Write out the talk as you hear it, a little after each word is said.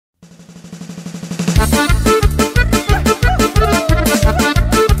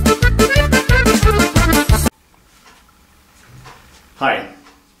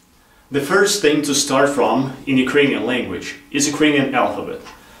The first thing to start from in Ukrainian language is Ukrainian alphabet,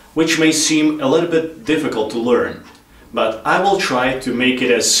 which may seem a little bit difficult to learn, but I will try to make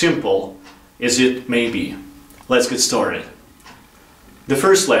it as simple as it may be. Let's get started. The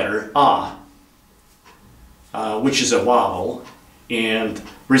first letter, A, which is a vowel and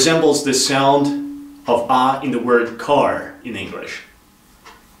resembles the sound of A in the word car in English.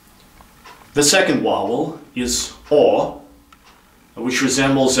 The second vowel is O, which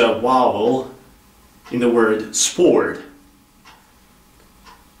resembles a vowel in the word sport.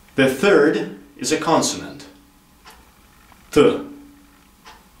 The third is a consonant, T,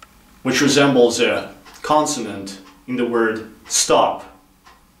 which resembles a consonant in the word stop.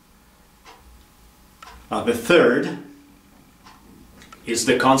 The third is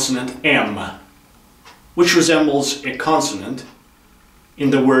the consonant M, which resembles a consonant in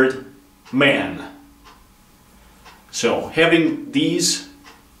the word man. So, having these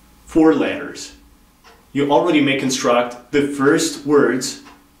four letters, you already may construct the first words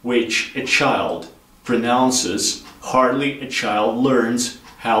which a child pronounces. Hardly a child learns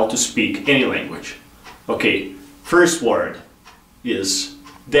how to speak any language. Okay, first word is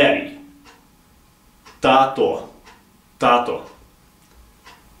daddy. Tato, tato.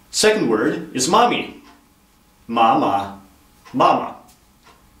 Second word is mommy. Mama, mama.